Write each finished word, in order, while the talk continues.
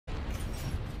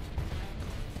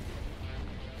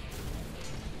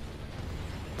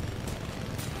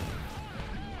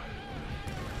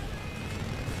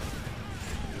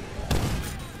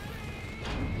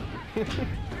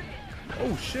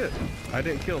Oh shit! I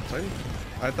didn't kill Titan.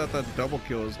 I thought that double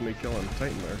kill was me killing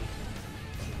Titan there.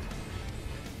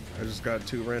 I just got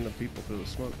 2 random people through the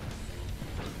smoke.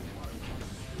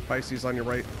 Pisces on your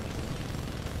right.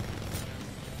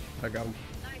 I got him.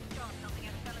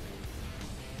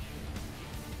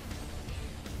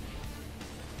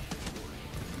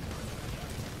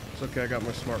 It's okay, I got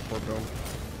my smart core going.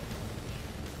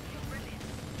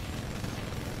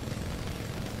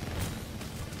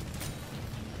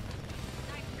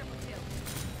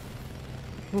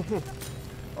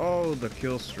 Oh, the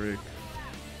kill streak.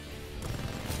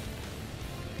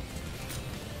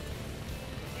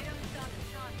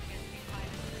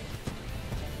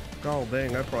 Oh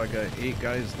dang, I probably got 8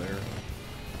 guys there.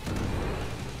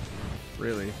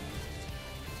 Really?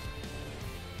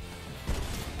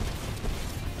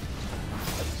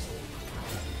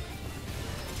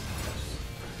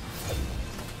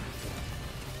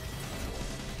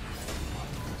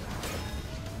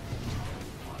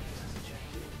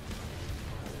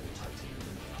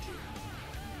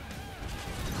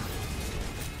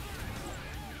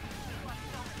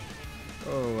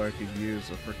 Oh, I could use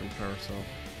a freaking power cell.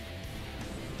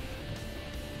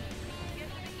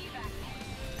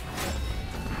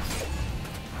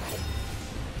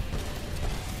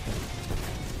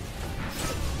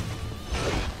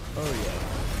 Oh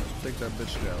yeah, take that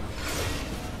bitch down.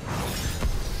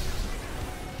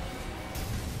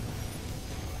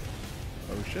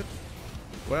 Oh shit.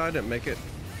 Well, I didn't make it.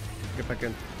 Get back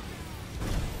in.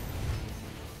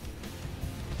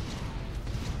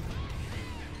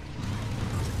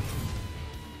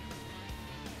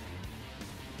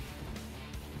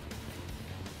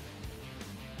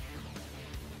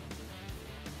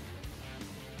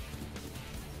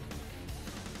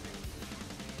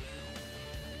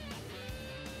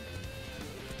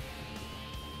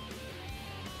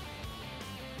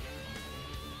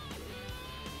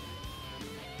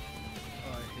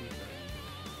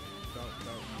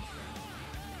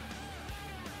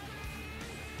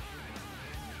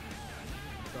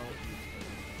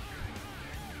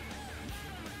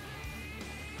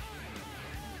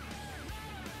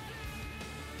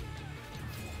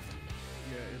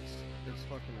 Yeah, it's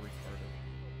fucking retarded.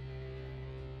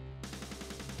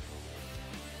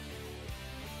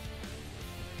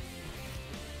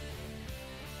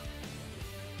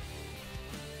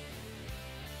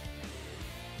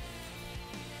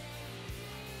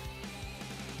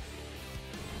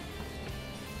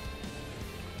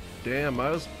 Damn, I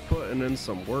was putting in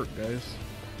some work, guys.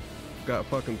 Got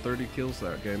fucking 30 kills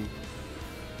that game.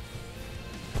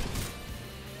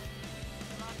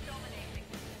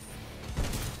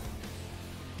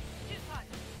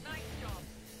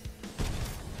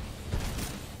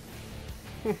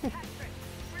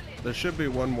 There should be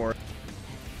one more.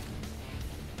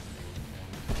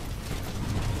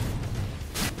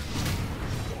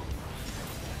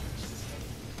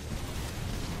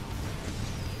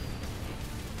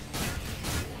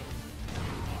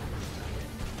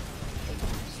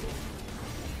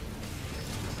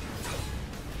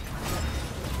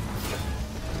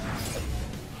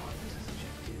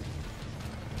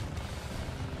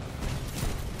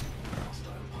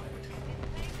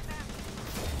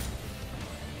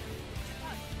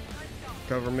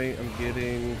 Cover me, I'm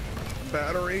getting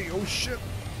battery. Oh shit.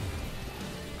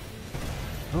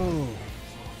 Oh.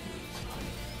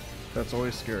 That's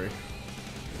always scary.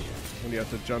 When you have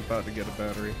to jump out to get a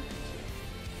battery.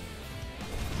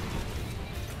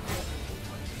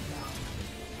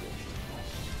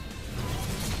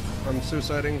 I'm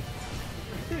suiciding.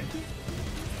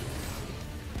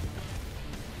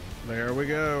 There we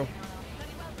go.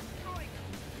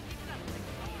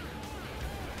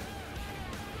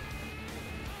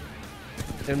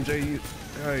 MJ, you,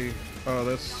 hey, oh,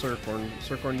 that's Sircorn.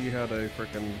 Sircorn, you had a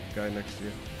frickin' guy next to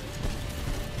you.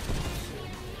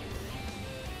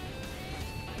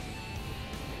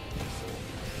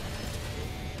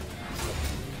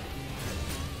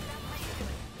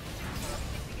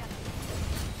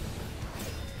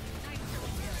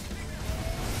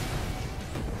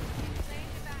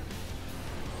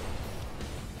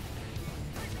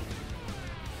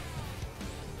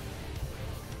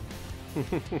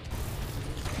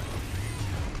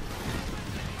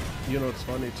 You know what's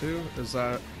funny too is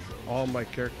that all my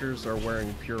characters are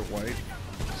wearing pure white,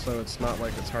 so it's not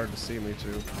like it's hard to see me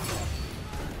too.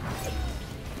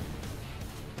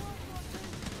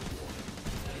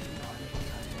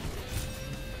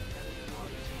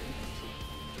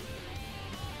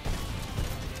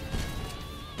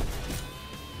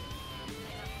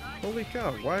 Holy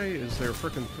cow, why is there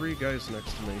frickin' 3 guys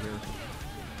next to me here?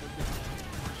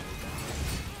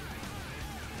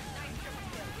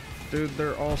 Dude,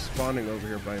 they're all spawning over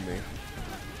here by me.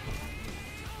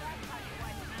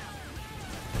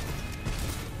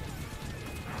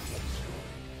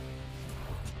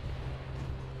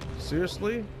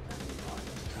 Seriously?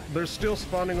 They're still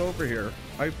spawning over here.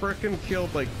 I frickin'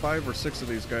 killed like 5 or 6 of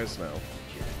these guys now.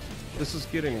 This is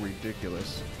getting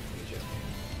ridiculous.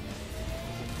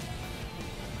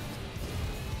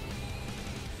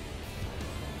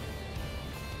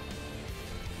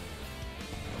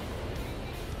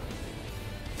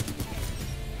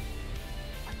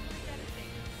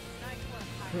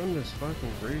 Goodness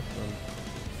fucking grief, man.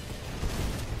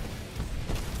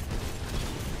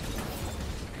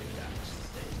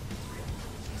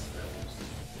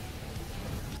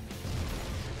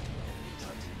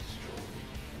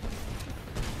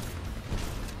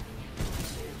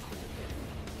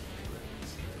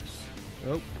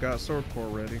 Oh, got sword core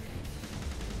ready.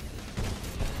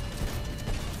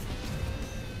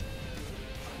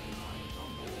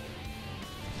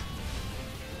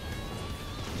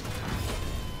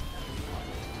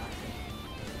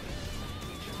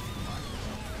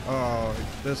 Oh,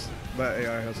 that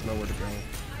AI has nowhere to go.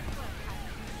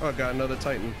 Oh, got another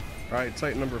Titan. Alright,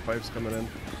 Titan number 5's coming in.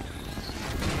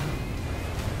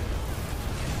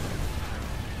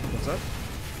 What's up?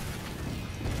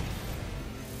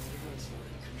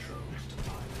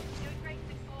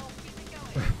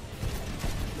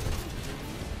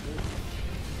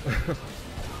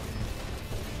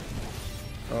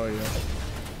 Oh yeah.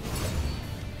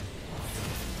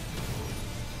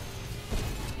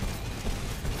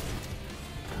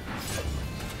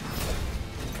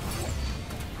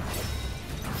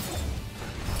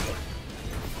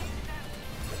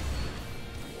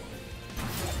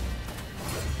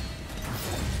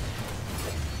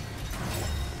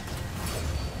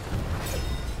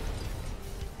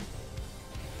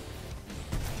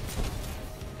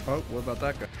 Oh, what about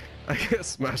that guy? I get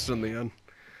smashed in the end.